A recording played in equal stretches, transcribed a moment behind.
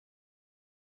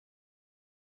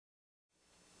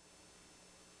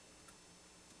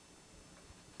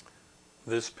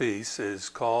This piece is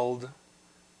called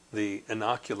the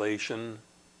Inoculation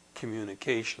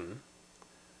Communication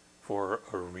for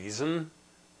a reason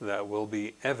that will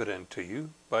be evident to you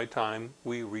by time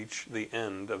we reach the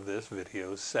end of this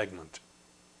video segment.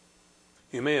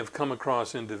 You may have come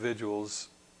across individuals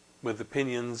with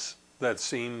opinions that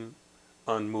seem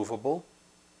unmovable,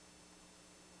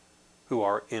 who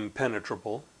are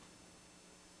impenetrable,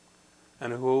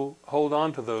 and who hold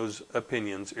on to those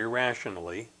opinions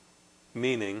irrationally,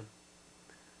 meaning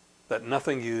that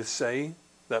nothing you say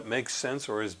that makes sense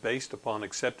or is based upon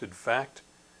accepted fact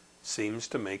seems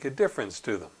to make a difference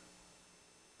to them.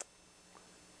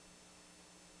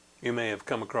 You may have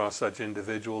come across such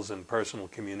individuals in personal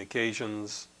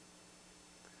communications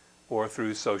or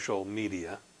through social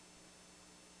media,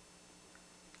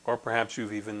 or perhaps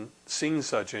you've even seen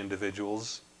such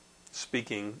individuals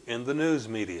speaking in the news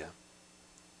media.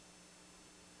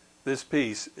 This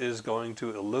piece is going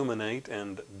to illuminate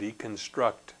and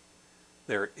deconstruct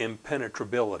their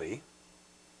impenetrability.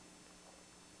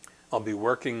 I'll be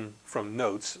working from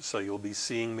notes, so you'll be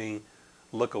seeing me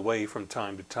look away from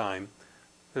time to time.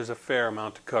 There's a fair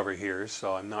amount to cover here,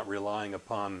 so I'm not relying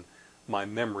upon my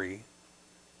memory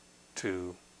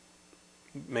to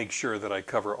make sure that I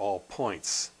cover all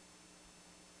points.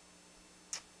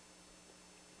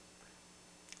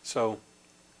 So,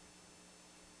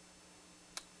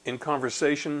 in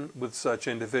conversation with such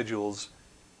individuals,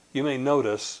 you may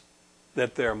notice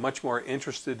that they're much more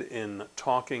interested in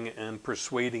talking and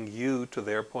persuading you to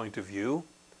their point of view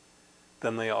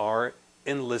than they are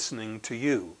in listening to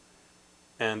you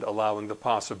and allowing the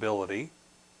possibility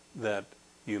that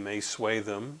you may sway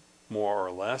them more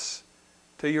or less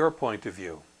to your point of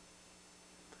view.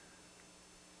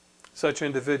 Such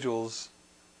individuals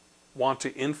want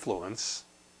to influence,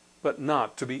 but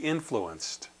not to be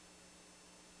influenced.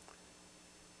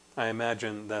 I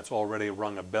imagine that's already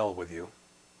rung a bell with you.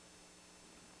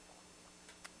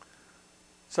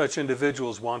 Such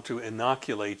individuals want to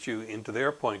inoculate you into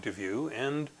their point of view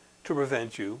and to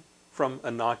prevent you from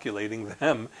inoculating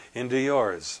them into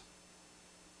yours.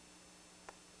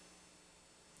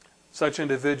 Such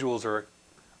individuals are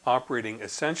operating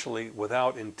essentially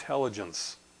without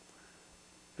intelligence.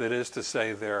 That is to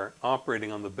say, they're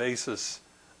operating on the basis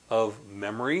of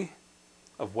memory,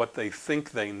 of what they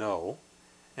think they know,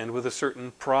 and with a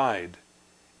certain pride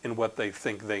in what they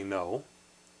think they know,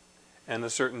 and a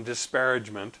certain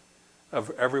disparagement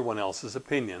of everyone else's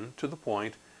opinion to the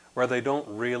point where they don't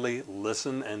really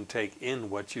listen and take in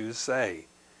what you say,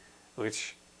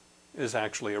 which is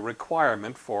actually a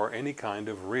requirement for any kind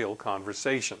of real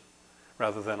conversation,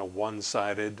 rather than a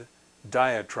one-sided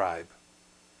diatribe.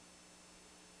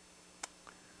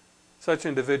 Such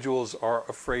individuals are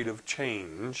afraid of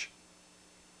change.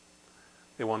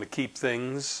 They want to keep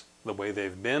things the way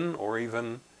they've been, or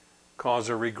even cause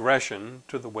a regression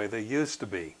to the way they used to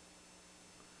be.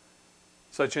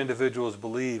 Such individuals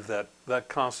believe that that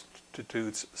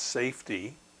constitutes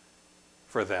safety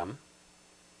for them.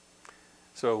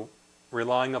 So,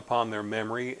 relying upon their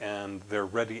memory and their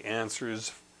ready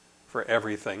answers for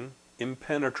everything,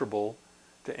 impenetrable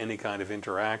to any kind of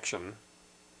interaction,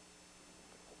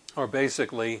 are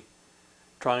basically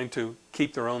trying to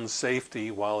keep their own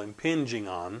safety while impinging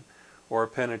on or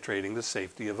penetrating the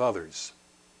safety of others.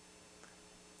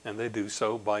 And they do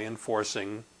so by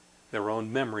enforcing their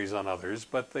own memories on others,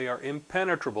 but they are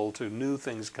impenetrable to new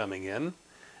things coming in,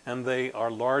 and they are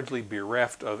largely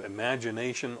bereft of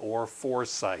imagination or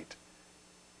foresight.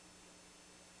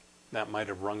 That might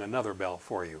have rung another bell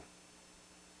for you.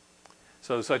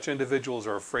 So such individuals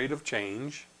are afraid of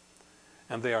change,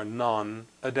 and they are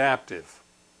non-adaptive.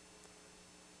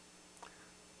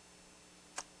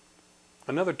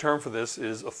 Another term for this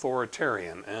is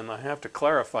authoritarian, and I have to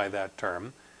clarify that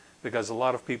term because a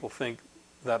lot of people think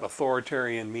that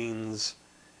authoritarian means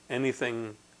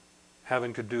anything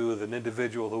having to do with an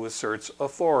individual who asserts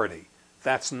authority.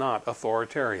 That's not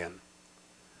authoritarian.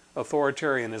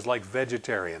 Authoritarian is like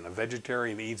vegetarian. A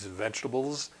vegetarian eats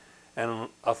vegetables, and an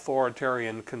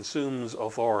authoritarian consumes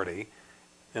authority.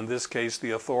 In this case,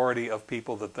 the authority of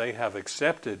people that they have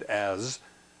accepted as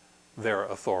their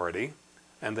authority,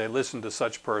 and they listen to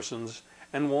such persons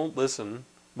and won't listen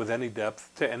with any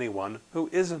depth to anyone who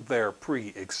isn't their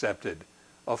pre-accepted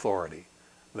authority.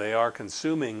 They are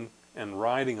consuming and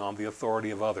riding on the authority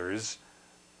of others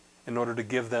in order to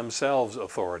give themselves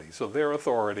authority. So their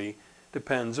authority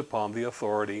depends upon the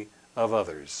authority of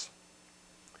others.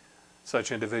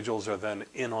 Such individuals are then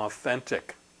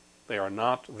inauthentic. They are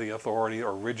not the authority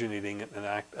originating an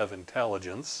act of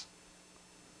intelligence.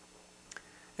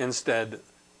 Instead,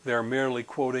 they're merely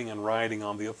quoting and riding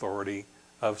on the authority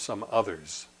of some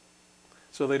others.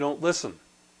 so they don't listen.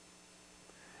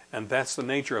 And that's the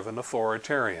nature of an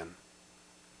authoritarian.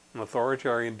 An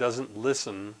authoritarian doesn't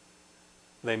listen,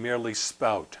 they merely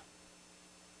spout.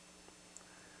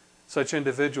 Such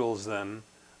individuals, then,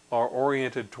 are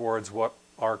oriented towards what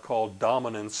are called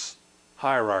dominance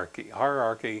hierarchy.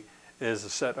 Hierarchy is a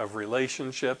set of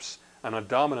relationships, and a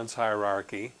dominance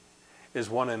hierarchy is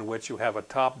one in which you have a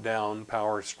top-down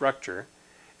power structure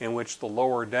in which the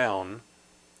lower down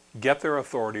get their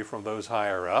authority from those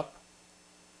higher up,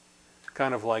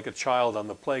 kind of like a child on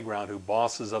the playground who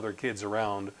bosses other kids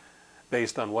around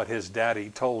based on what his daddy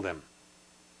told him.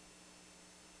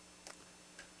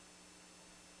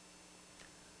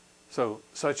 So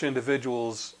such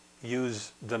individuals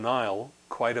use denial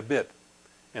quite a bit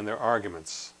in their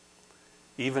arguments,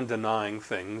 even denying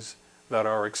things that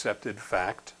are accepted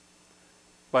fact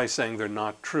by saying they're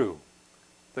not true.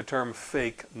 The term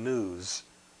fake news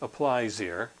applies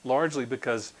here, largely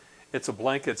because it's a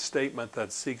blanket statement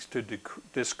that seeks to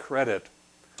discredit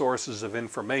sources of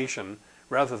information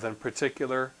rather than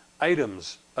particular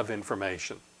items of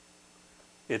information.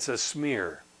 It's a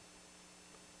smear.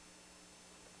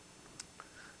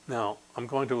 Now, I'm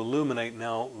going to illuminate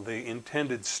now the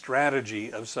intended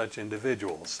strategy of such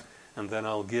individuals, and then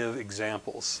I'll give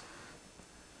examples.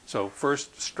 So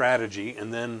first strategy,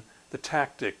 and then the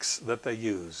tactics that they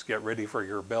use. Get ready for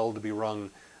your bell to be rung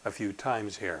a few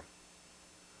times here.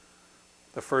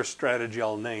 The first strategy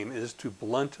I'll name is to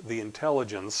blunt the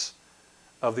intelligence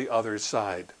of the other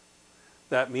side.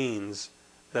 That means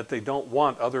that they don't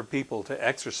want other people to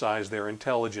exercise their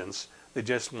intelligence, they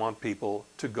just want people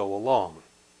to go along.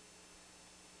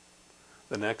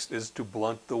 The next is to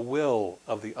blunt the will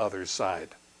of the other side.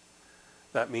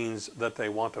 That means that they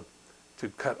want to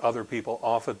cut other people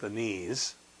off at the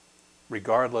knees,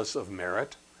 regardless of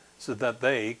merit, so that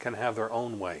they can have their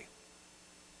own way.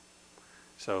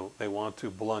 So they want to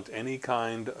blunt any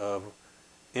kind of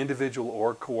individual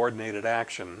or coordinated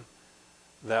action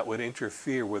that would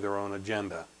interfere with their own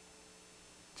agenda.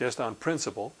 Just on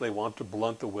principle, they want to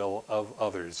blunt the will of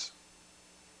others.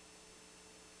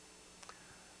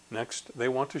 Next, they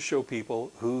want to show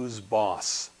people who's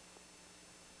boss.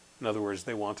 In other words,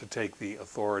 they want to take the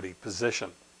authority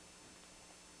position.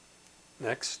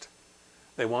 Next,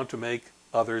 they want to make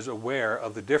others aware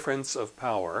of the difference of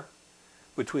power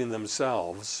between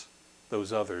themselves,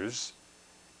 those others,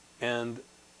 and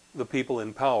the people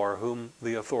in power whom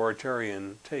the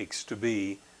authoritarian takes to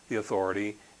be the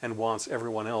authority and wants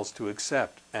everyone else to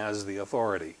accept as the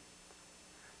authority.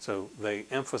 So they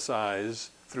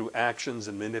emphasize through actions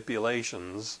and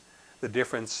manipulations the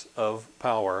difference of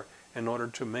power in order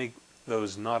to make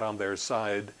those not on their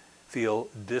side feel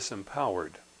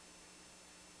disempowered.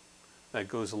 That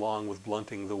goes along with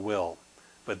blunting the will.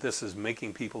 But this is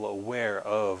making people aware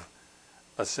of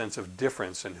a sense of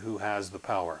difference in who has the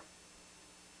power.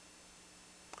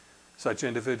 Such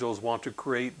individuals want to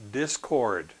create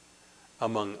discord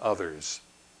among others.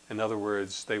 In other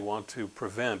words, they want to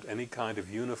prevent any kind of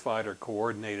unified or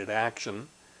coordinated action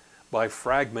by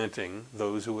fragmenting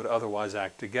those who would otherwise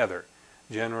act together.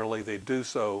 Generally, they do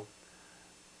so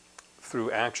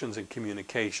through actions and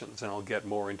communications, and I'll get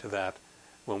more into that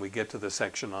when we get to the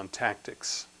section on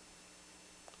tactics.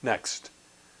 Next,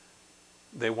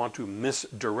 they want to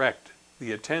misdirect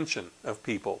the attention of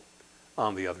people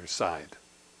on the other side.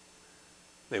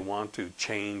 They want to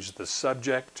change the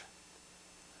subject.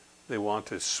 They want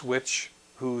to switch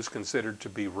who's considered to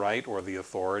be right or the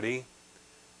authority,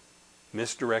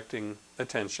 misdirecting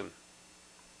attention.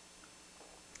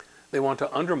 They want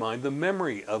to undermine the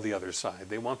memory of the other side.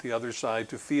 They want the other side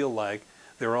to feel like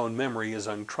their own memory is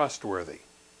untrustworthy.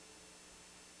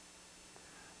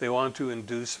 They want to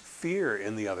induce fear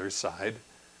in the other side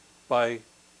by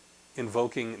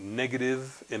invoking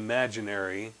negative,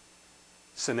 imaginary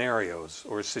scenarios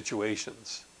or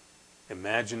situations.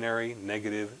 Imaginary,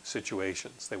 negative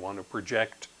situations. They want to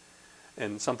project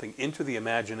something into the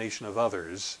imagination of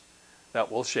others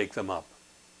that will shake them up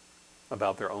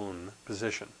about their own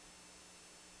position.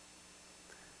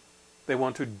 They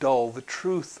want to dull the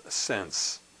truth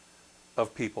sense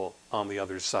of people on the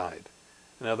other side.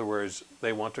 In other words,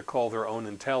 they want to call their own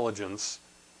intelligence,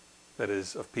 that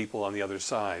is, of people on the other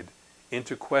side,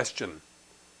 into question.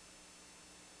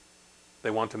 They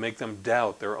want to make them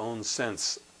doubt their own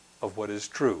sense of what is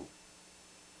true.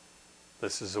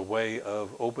 This is a way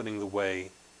of opening the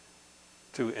way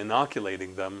to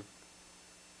inoculating them,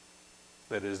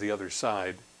 that is, the other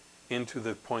side, into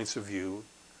the points of view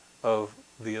of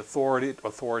the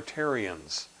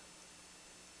authoritarians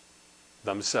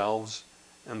themselves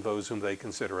and those whom they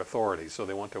consider authority. So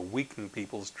they want to weaken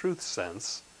people's truth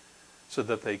sense so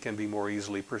that they can be more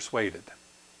easily persuaded.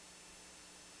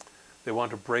 They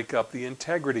want to break up the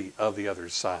integrity of the other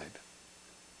side.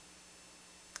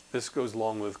 This goes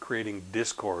along with creating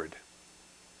discord.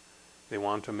 They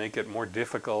want to make it more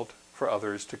difficult for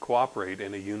others to cooperate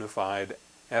in a unified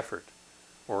effort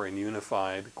or in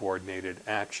unified coordinated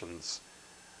actions.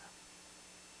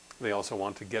 They also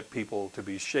want to get people to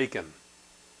be shaken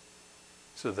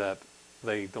so that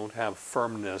they don't have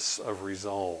firmness of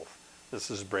resolve. This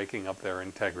is breaking up their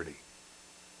integrity.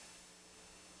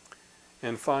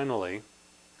 And finally,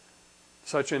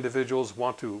 such individuals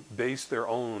want to base their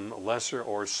own lesser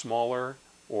or smaller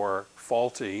or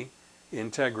faulty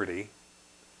integrity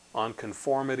on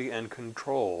conformity and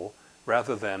control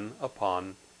rather than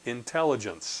upon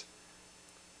intelligence.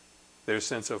 Their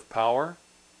sense of power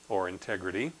or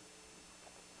integrity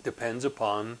depends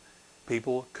upon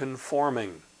people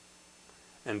conforming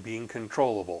and being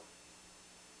controllable.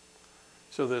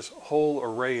 So this whole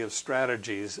array of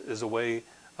strategies is a way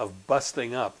of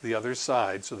busting up the other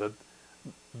side so that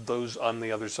those on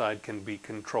the other side can be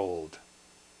controlled.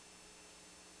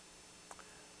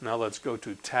 Now let's go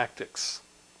to tactics.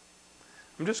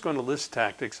 I'm just going to list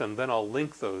tactics and then I'll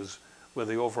link those with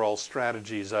the overall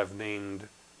strategies I've named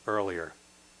earlier.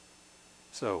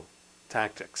 So,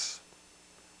 tactics.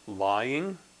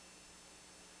 Lying,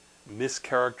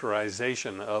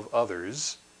 mischaracterization of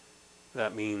others.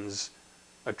 That means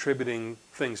attributing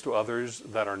things to others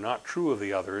that are not true of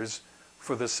the others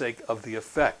for the sake of the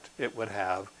effect it would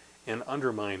have in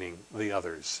undermining the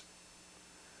others.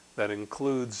 That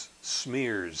includes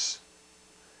smears.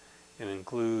 It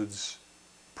includes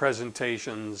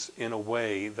presentations in a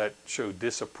way that show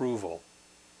disapproval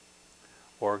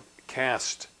or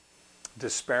cast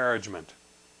disparagement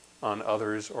on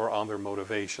others or on their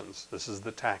motivations. This is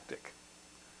the tactic.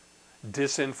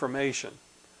 Disinformation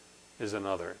is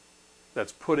another.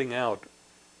 That's putting out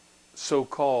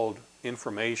so-called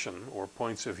information or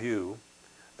points of view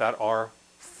that are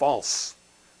false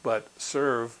but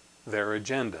serve their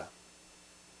agenda.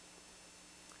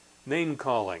 Name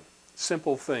calling,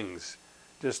 simple things.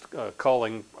 Just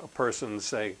calling a person,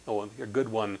 say, oh, a good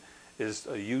one is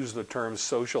use the term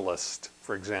socialist,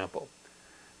 for example,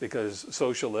 because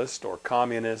socialist or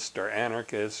communist or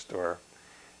anarchist or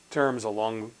terms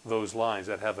along those lines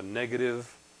that have a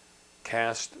negative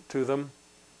cast to them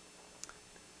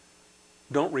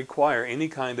don't require any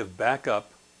kind of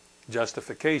backup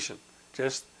justification.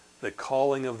 Just the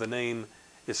calling of the name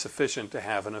is sufficient to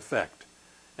have an effect.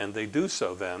 And they do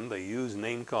so then, they use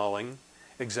name calling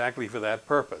exactly for that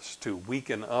purpose, to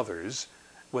weaken others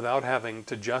without having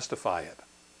to justify it.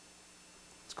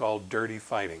 It's called dirty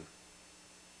fighting.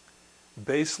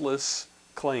 Baseless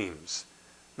claims.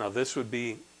 Now this would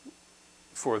be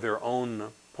for their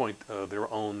own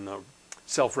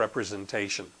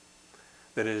self-representation.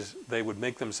 That is, they would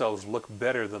make themselves look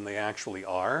better than they actually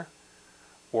are,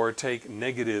 or take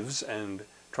negatives and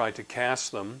try to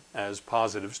cast them as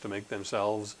positives to make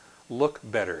themselves look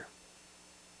better.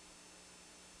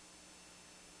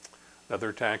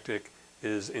 Another tactic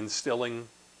is instilling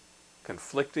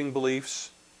conflicting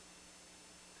beliefs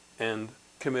and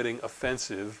committing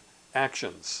offensive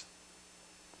actions.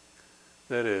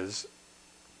 That is,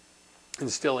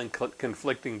 instilling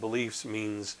conflicting beliefs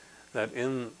means that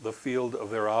in the field of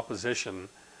their opposition,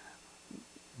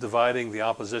 dividing the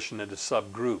opposition into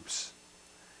subgroups.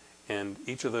 And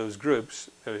each of those groups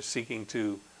are seeking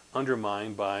to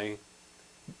undermine by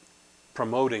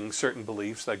promoting certain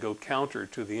beliefs that go counter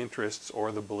to the interests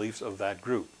or the beliefs of that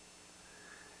group.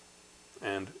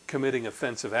 And committing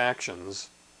offensive actions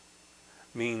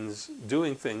means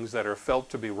doing things that are felt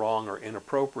to be wrong or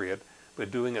inappropriate,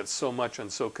 but doing it so much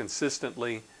and so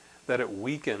consistently that it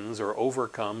weakens or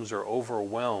overcomes or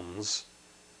overwhelms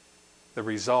the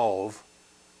resolve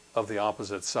of the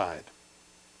opposite side.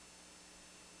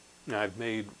 Now, I've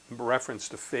made reference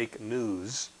to fake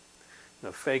news.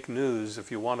 Now, fake news,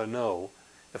 if you want to know,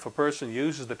 if a person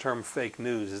uses the term fake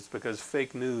news, it's because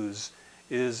fake news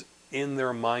is in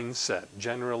their mindset,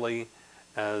 generally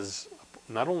as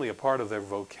not only a part of their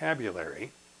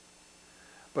vocabulary,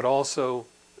 but also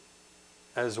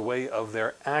as a way of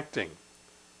their acting.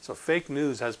 So fake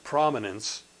news has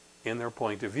prominence in their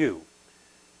point of view.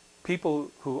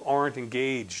 People who aren't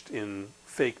engaged in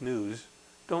fake news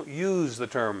don't use the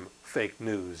term fake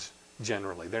news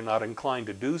generally. They're not inclined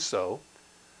to do so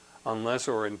unless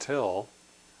or until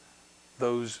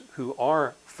those who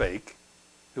are fake,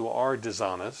 who are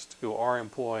dishonest, who are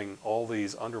employing all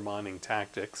these undermining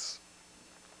tactics,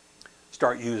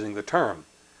 start using the term.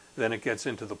 Then it gets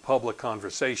into the public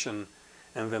conversation,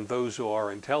 and then those who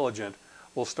are intelligent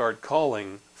will start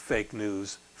calling fake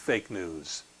news,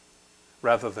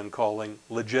 rather than calling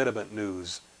legitimate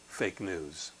news fake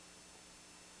news.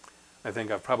 I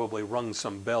think I've probably rung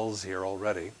some bells here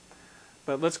already.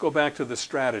 But let's go back to the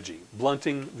strategy,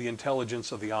 blunting the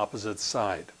intelligence of the opposite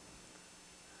side.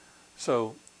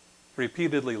 So,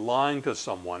 repeatedly lying to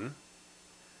someone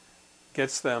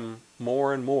gets them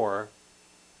more and more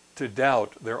to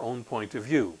doubt their own point of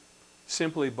view,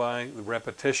 simply by the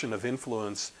repetition of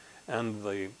influence and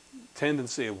the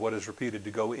tendency of what is repeated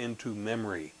to go into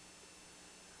memory.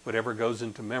 Whatever goes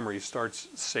into memory starts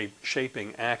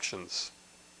shaping actions.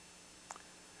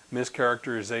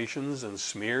 Mischaracterizations and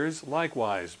smears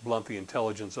likewise blunt the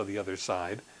intelligence of the other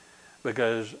side,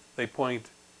 because they point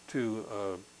to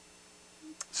a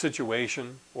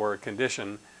situation or a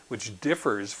condition which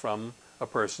differs from a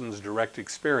person's direct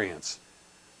experience.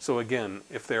 So again,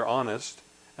 if they're honest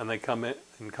and they come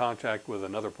in contact with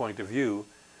another point of view,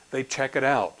 they check it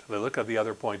out. They look at the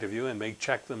other point of view and may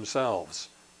check themselves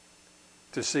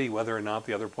to see whether or not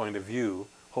the other point of view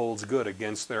holds good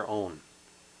against their own.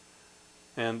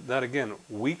 And that again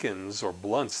weakens or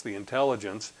blunts the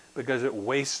intelligence because it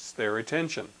wastes their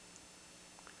attention.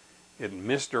 It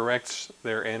misdirects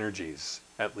their energies,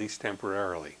 at least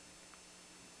temporarily.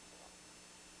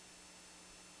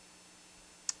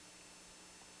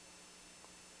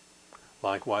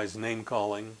 Likewise,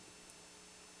 name-calling,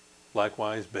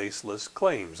 likewise, baseless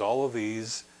claims. All of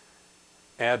these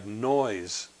add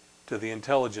noise to the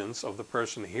intelligence of the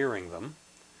person hearing them,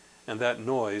 and that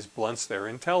noise blunts their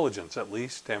intelligence, at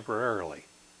least temporarily.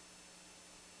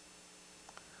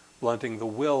 Blunting the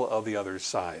will of the other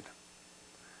side.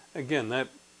 Again, that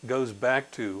goes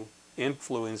back to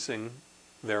influencing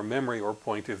their memory or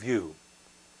point of view.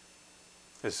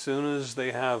 As soon as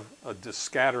they have a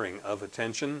scattering of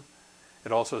attention,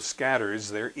 it also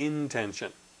scatters their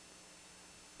intention,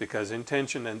 because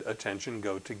intention and attention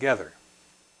go together.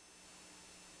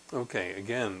 Okay,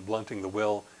 again, blunting the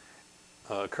will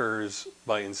occurs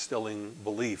by instilling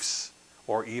beliefs,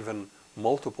 or even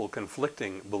multiple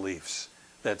conflicting beliefs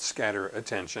that scatter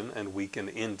attention and weaken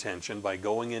intention by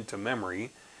going into memory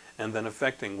and then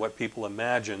affecting what people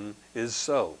imagine is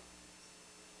so.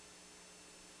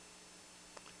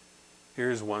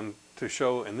 Here's one to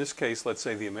show, in this case, let's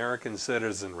say the American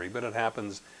citizenry, but it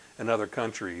happens in other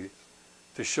countries,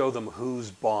 to show them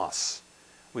who's boss.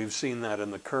 We've seen that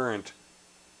in the current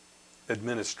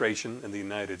administration in the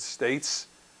United States.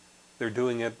 They're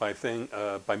doing it by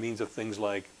means of things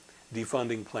like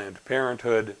defunding Planned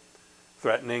Parenthood,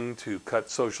 threatening to cut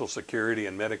Social Security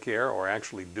and Medicare, or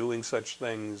actually doing such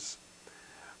things,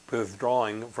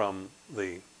 withdrawing from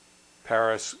the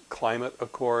Paris Climate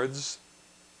Accords,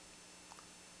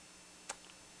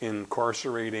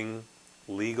 incarcerating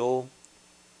legal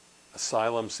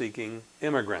asylum-seeking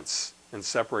immigrants and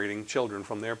separating children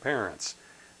from their parents.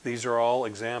 These are all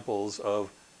examples of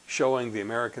showing the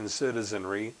American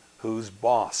citizenry who's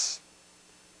boss.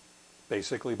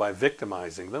 Basically, by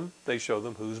victimizing them, they show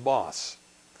them who's boss.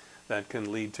 That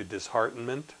can lead to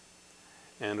disheartenment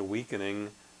and a weakening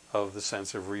of the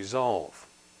sense of resolve.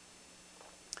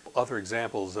 Other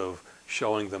examples of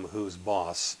showing them who's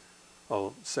boss,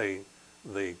 I'll say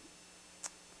the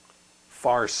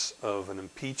farce of an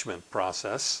impeachment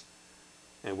process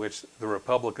in which the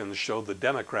Republicans showed the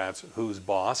Democrats who's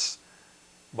boss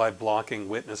by blocking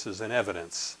witnesses and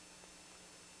evidence.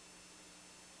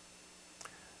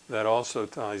 That also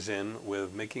ties in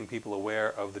with making people aware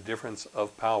of the difference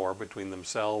of power between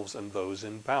themselves and those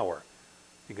in power.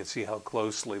 You can see how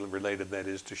closely related that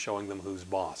is to showing them who's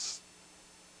boss.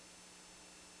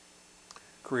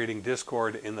 Creating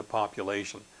discord in the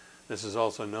population. This is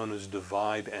also known as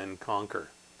divide and conquer.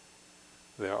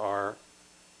 There are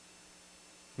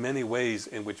many ways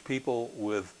in which people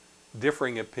with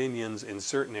differing opinions in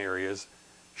certain areas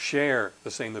share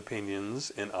the same opinions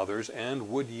in others and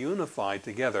would unify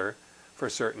together for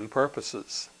certain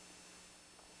purposes.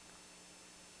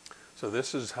 So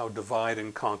this is how divide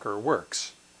and conquer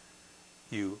works.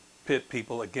 You pit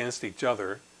people against each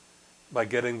other by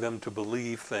getting them to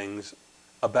believe things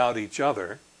about each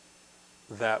other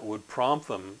that would prompt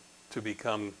them to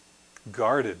become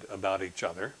guarded about each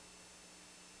other,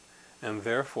 and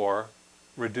therefore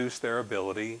reduce their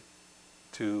ability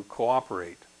to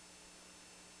cooperate.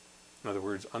 In other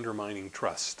words, undermining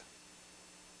trust.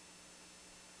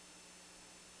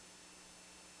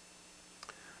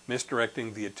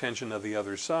 Misdirecting the attention of the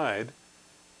other side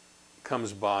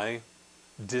comes by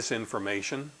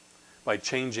disinformation, by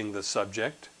changing the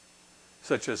subject,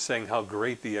 such as saying how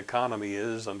great the economy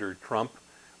is under Trump,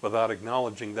 without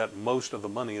acknowledging that most of the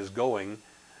money is going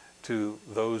to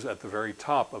those at the very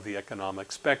top of the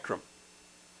economic spectrum.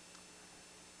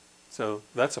 So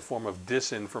that's a form of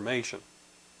disinformation.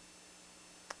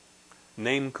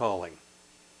 Name calling.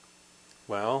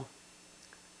 Well,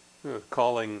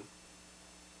 calling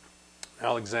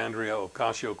Alexandria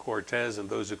Ocasio-Cortez and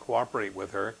those who cooperate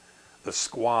with her the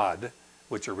Squad,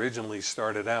 which originally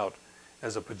started out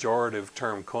as a pejorative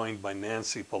term coined by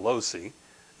Nancy Pelosi,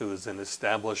 who is an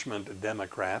establishment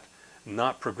Democrat,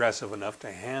 not progressive enough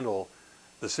to handle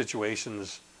the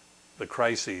situations, the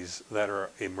crises that are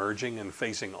emerging and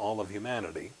facing all of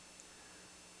humanity.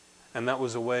 And that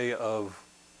was a way of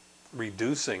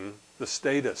reducing the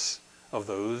status of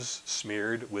those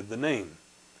smeared with the name.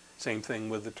 Same thing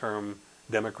with the term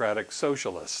democratic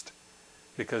socialist,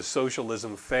 because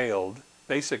socialism failed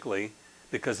basically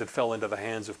because it fell into the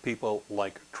hands of people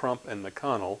like Trump and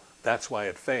McConnell. That's why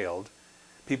it failed.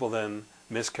 People then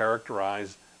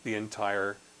mischaracterized the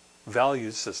entire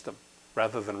values system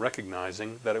rather than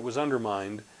recognizing that it was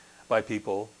undermined by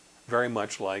people very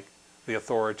much like the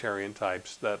authoritarian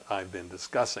types that I've been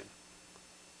discussing.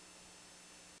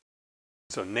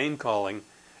 So name calling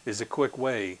is a quick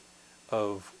way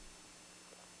of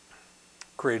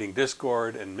creating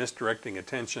discord and misdirecting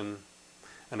attention,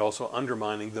 and also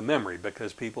undermining the memory,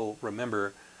 because people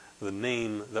remember the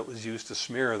name that was used to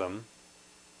smear them,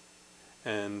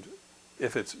 and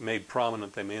if it's made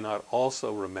prominent, they may not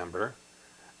also remember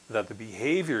that the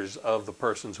behaviors of the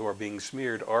persons who are being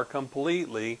smeared are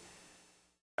completely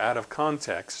out of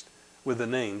context with the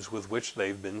names with which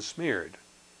they've been smeared.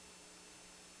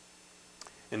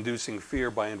 Inducing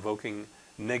fear by invoking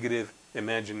negative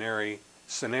imaginary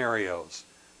scenarios.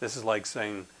 This is like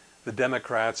saying the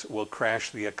Democrats will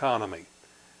crash the economy.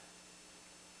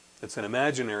 It's an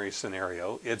imaginary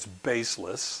scenario, it's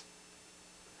baseless,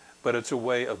 but it's a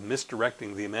way of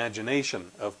misdirecting the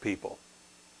imagination of people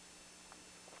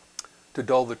to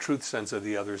dull the truth sense of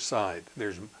the other side.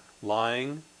 There's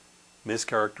lying,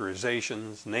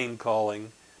 mischaracterizations,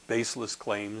 name-calling, baseless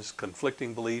claims,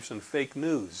 conflicting beliefs, and fake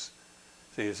news.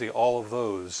 So you see, all of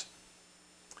those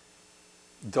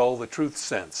dull the truth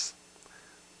sense.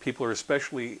 People are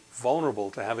especially vulnerable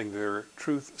to having their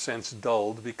truth sense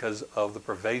dulled because of the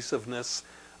pervasiveness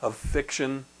of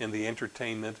fiction in the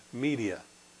entertainment media.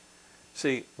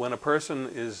 See, when a person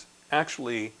is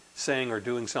actually saying or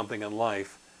doing something in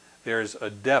life, there's a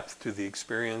depth to the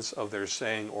experience of their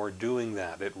saying or doing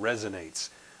that. It resonates.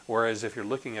 Whereas if you're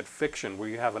looking at fiction where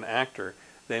you have an actor,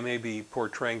 they may be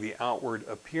portraying the outward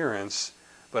appearance,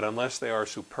 but unless they are a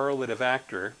superlative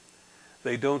actor,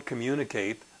 they don't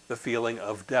communicate the feeling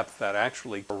of depth that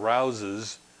actually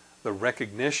arouses the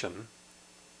recognition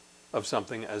of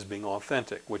something as being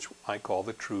authentic, which I call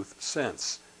the truth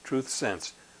sense. Truth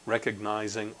sense,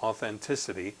 recognizing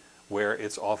authenticity where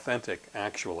it's authentic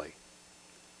actually.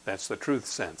 That's the truth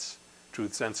sense.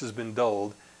 Truth sense has been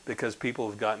dulled because people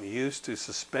have gotten used to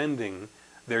suspending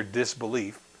their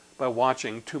disbelief by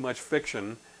watching too much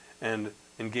fiction and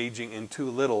engaging in too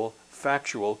little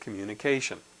factual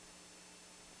communication.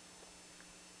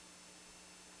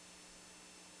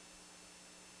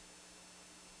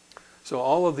 So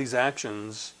all of these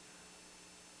actions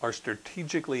are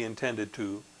strategically intended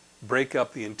to break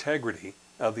up the integrity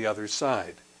of the other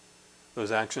side.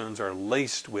 Those actions are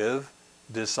laced with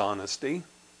dishonesty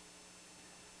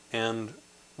and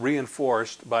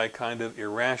reinforced by a kind of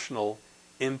irrational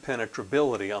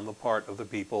impenetrability on the part of the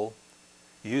people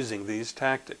using these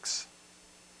tactics.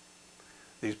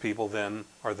 These people then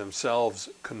are themselves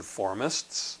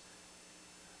conformists.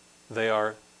 They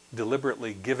are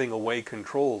deliberately giving away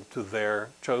control to their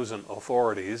chosen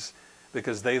authorities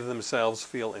because they themselves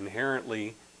feel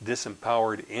inherently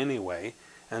disempowered anyway,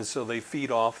 and so they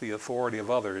feed off the authority of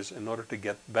others in order to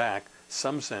get back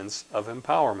some sense of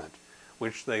empowerment,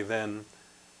 which they then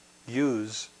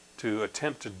use to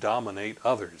attempt to dominate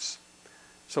others.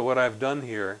 So what I've done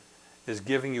here is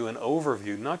giving you an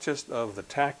overview not just of the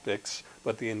tactics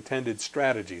but the intended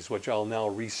strategies, which I'll now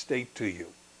restate to you,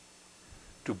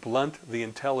 to blunt the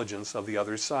intelligence of the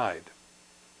other side,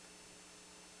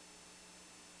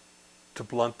 to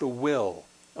blunt the will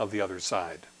of the other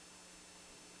side,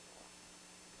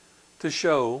 to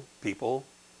show people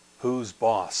who's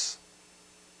boss,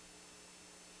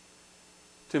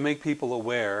 to make people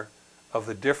aware of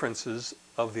the differences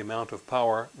of the amount of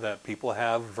power that people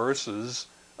have versus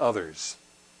others.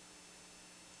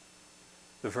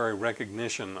 The very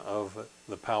recognition of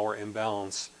the power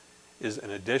imbalance is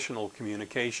an additional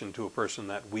communication to a person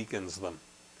that weakens them,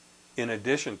 in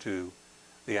addition to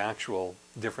the actual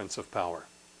difference of power.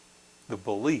 The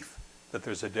belief that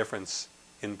there's a difference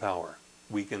in power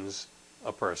weakens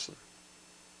a person.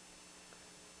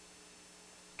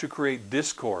 To create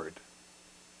discord,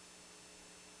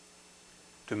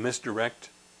 to misdirect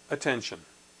attention,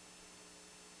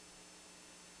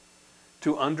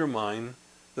 to undermine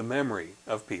the memory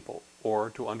of people or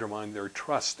to undermine their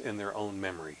trust in their own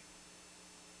memory.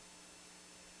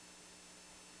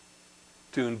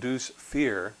 To induce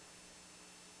fear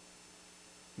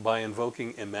by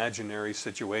invoking imaginary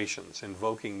situations.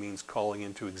 Invoking means calling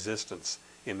into existence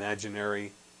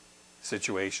imaginary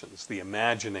situations, the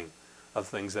imagining of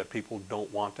things that people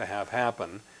don't want to have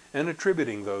happen, and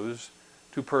attributing those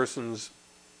to persons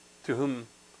to whom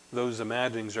those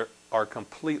imaginings are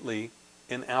completely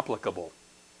inapplicable.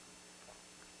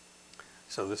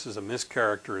 So this is a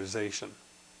mischaracterization.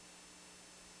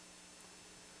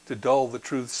 To dull the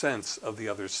truth sense of the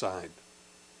other side.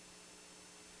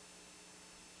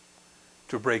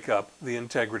 To break up the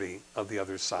integrity of the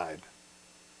other side.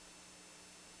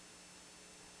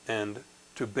 And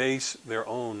to base their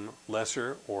own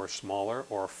lesser or smaller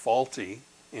or faulty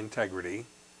integrity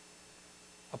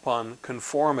upon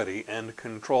conformity and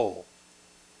control.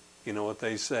 You know what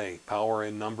they say, power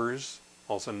in numbers,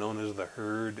 also known as the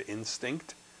herd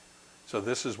instinct. So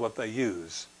this is what they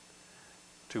use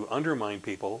to undermine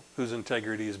people whose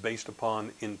integrity is based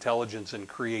upon intelligence and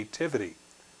creativity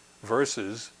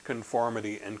versus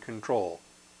conformity and control.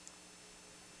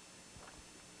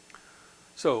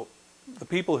 So the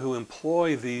people who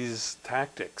employ these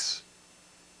tactics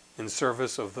in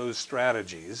service of those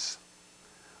strategies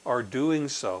are doing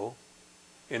so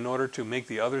in order to make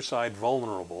the other side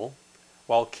vulnerable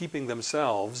while keeping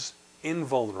themselves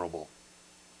invulnerable.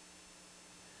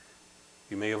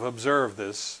 You may have observed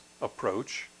this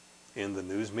approach in the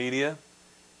news media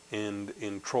and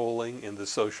in trolling in the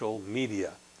social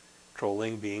media.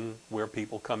 Trolling being where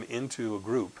people come into a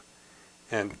group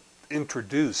and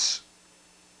introduce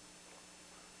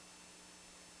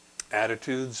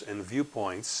attitudes and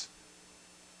viewpoints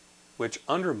which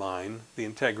undermine the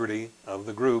integrity of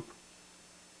the group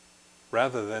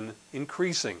rather than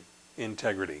increasing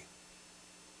integrity.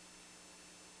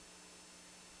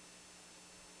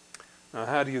 Now,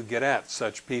 how do you get at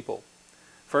such people?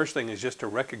 First thing is just to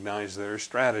recognize their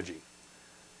strategy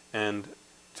and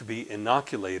to be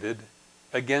inoculated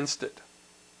against it.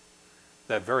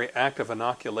 That very act of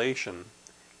inoculation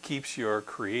keeps your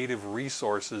creative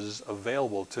resources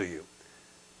available to you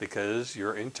because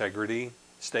your integrity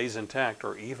stays intact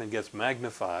or even gets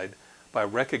magnified by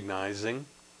recognizing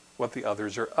what the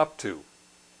others are up to.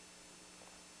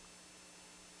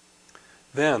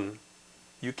 Then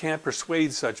you can't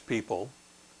persuade such people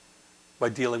by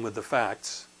dealing with the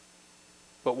facts,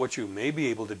 but what you may be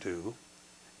able to do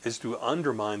is to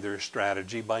undermine their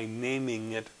strategy by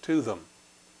naming it to them.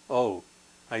 Oh,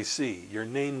 I see, you're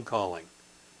name calling.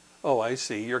 Oh, I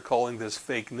see, you're calling this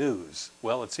fake news.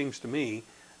 Well, it seems to me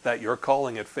that your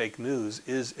calling it fake news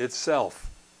is itself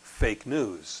fake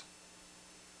news.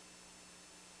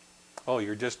 Oh,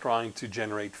 you're just trying to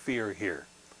generate fear here.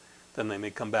 Then they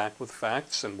may come back with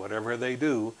facts, and whatever they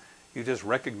do, you just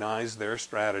recognize their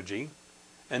strategy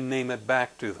and name it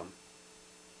back to them.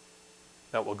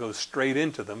 That will go straight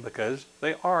into them because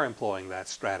they are employing that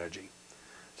strategy.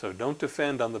 So don't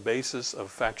defend on the basis of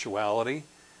factuality.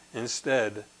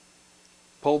 Instead,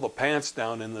 pull the pants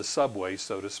down in the subway,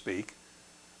 so to speak,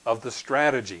 of the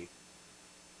strategy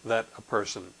that a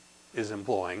person is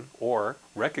employing, or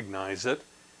recognize it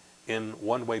in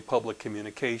one-way public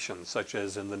communication, such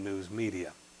as in the news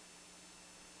media.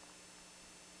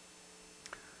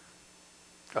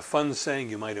 A fun saying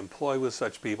you might employ with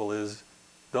such people is,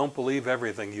 don't believe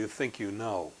everything you think you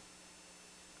know.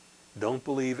 Don't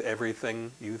believe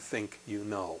everything you think you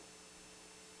know.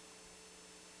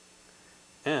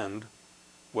 And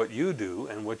what you do,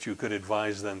 and what you could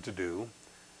advise them to do,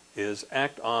 is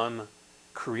act on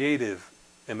creative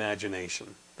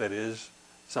imagination. That is,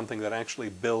 something that actually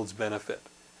builds benefit.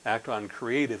 Act on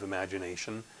creative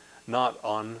imagination, not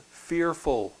on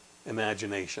fearful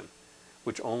imagination,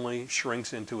 which only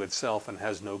shrinks into itself and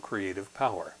has no creative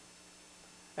power.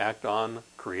 Act on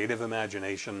creative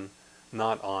imagination,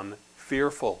 not on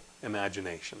fearful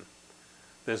imagination.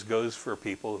 This goes for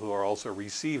people who are also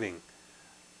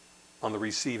on the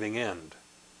receiving end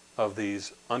of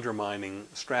these undermining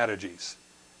strategies.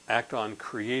 Act on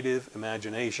creative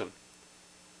imagination,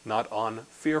 not on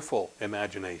fearful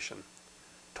imagination.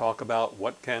 Talk about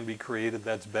what can be created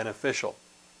that's beneficial,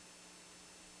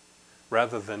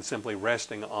 rather than simply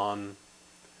resting on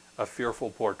a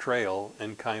fearful portrayal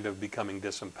and kind of becoming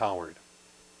disempowered.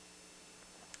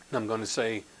 I'm going to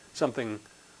say something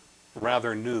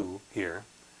rather new here,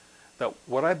 that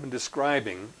what I've been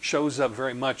describing shows up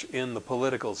very much in the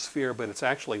political sphere, but it's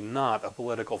actually not a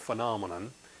political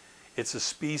phenomenon. It's a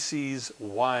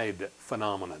species-wide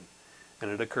phenomenon,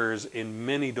 and it occurs in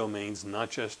many domains,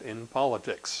 not just in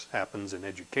politics. It happens in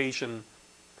education,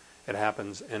 it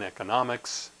happens in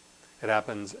economics, It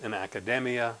happens in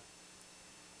academia.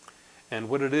 And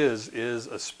what it is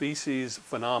a species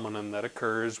phenomenon that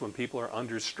occurs when people are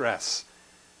under stress.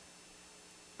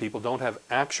 People don't have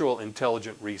actual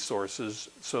intelligent resources,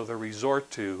 so they resort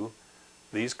to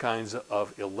these kinds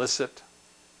of illicit,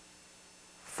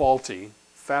 faulty,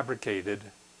 fabricated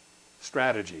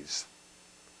strategies.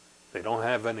 They don't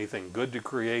have anything good to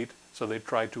create, so they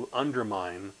try to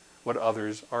undermine what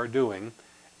others are doing,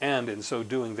 and in so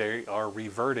doing they are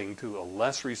reverting to a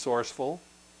less resourceful,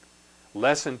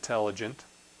 less intelligent,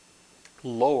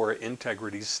 lower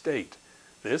integrity state.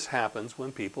 This happens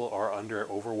when people are under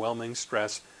overwhelming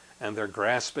stress and they're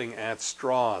grasping at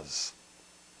straws.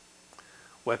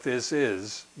 What this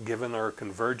is, given our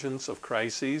convergence of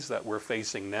crises that we're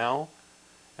facing now,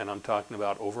 and I'm talking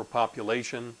about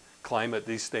overpopulation, climate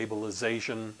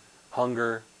destabilization,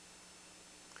 hunger,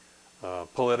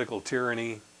 political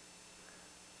tyranny,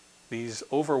 these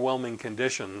overwhelming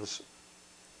conditions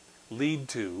lead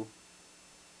to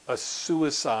a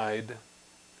suicide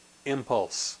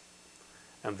impulse.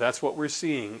 And that's what we're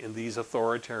seeing in these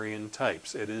authoritarian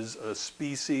types. It is a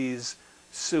species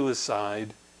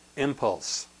suicide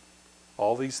impulse.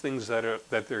 All these things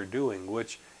that they're doing,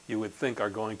 which you would think are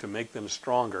going to make them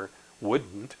stronger,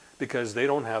 wouldn't, because they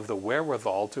don't have the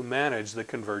wherewithal to manage the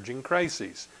converging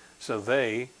crises. So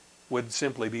they would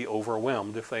simply be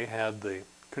overwhelmed if they had the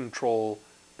control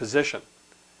position.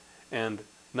 And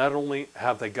not only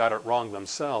have they got it wrong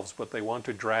themselves, but they want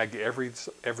to drag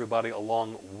everybody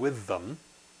along with them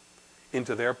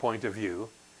into their point of view,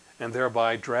 and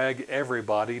thereby drag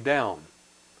everybody down.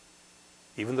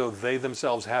 Even though they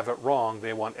themselves have it wrong,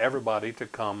 they want everybody to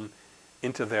come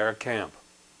into their camp.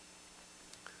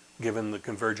 Given the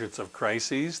convergence of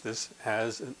crises, this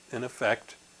has, in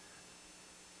effect,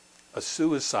 a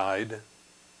suicide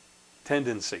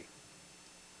tendency.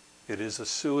 It is a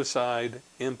suicide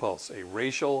impulse, a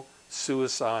racial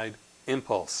suicide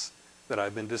impulse that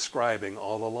I've been describing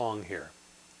all along here.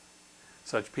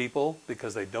 Such people,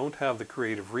 because they don't have the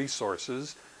creative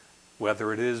resources,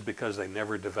 whether it is because they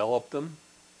never developed them,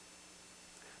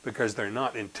 because they're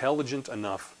not intelligent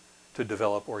enough to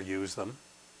develop or use them,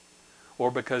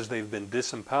 or because they've been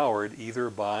disempowered either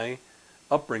by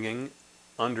upbringing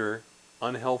under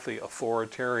unhealthy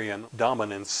authoritarian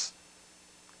dominance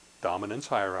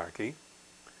hierarchy.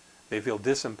 They feel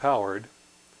disempowered,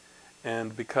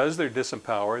 and because they're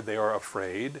disempowered, they are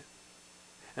afraid,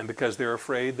 and because they're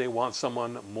afraid, they want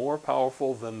someone more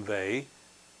powerful than they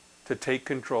to take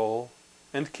control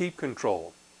and keep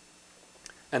control.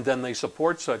 And then they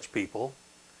support such people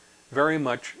very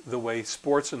much the way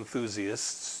sports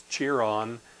enthusiasts cheer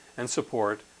on and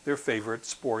support their favorite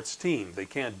sports team. They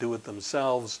can't do it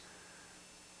themselves,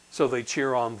 so they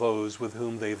cheer on those with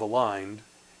whom they've aligned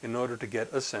in order to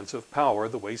get a sense of power,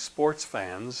 the way sports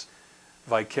fans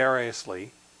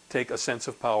vicariously take a sense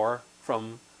of power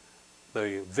from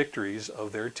the victories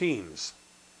of their teams.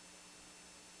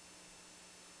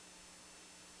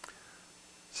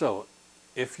 So,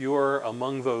 if you're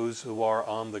among those who are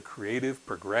on the creative,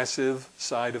 progressive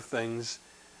side of things,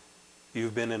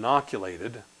 you've been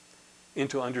inoculated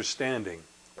into understanding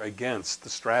against the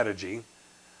strategy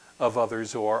of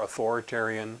others who are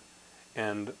authoritarian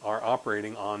and are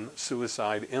operating on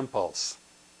suicide impulse.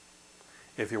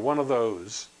 If you're one of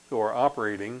those who are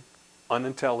operating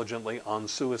unintelligently on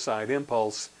suicide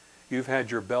impulse, you've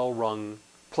had your bell rung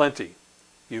plenty.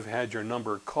 You've had your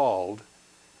number called,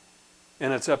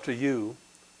 and it's up to you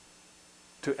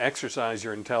to exercise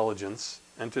your intelligence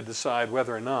and to decide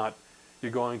whether or not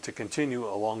you're going to continue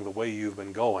along the way you've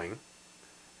been going,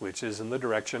 which is in the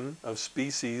direction of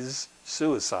species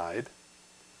suicide,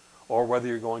 or whether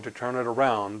you're going to turn it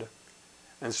around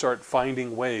and start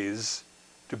finding ways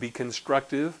to be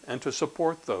constructive and to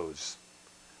support those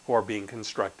who are being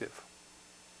constructive.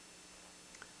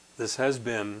 This has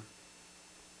been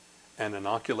an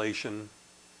inoculation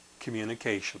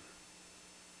communication.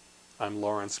 I'm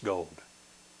Lawrence Gold.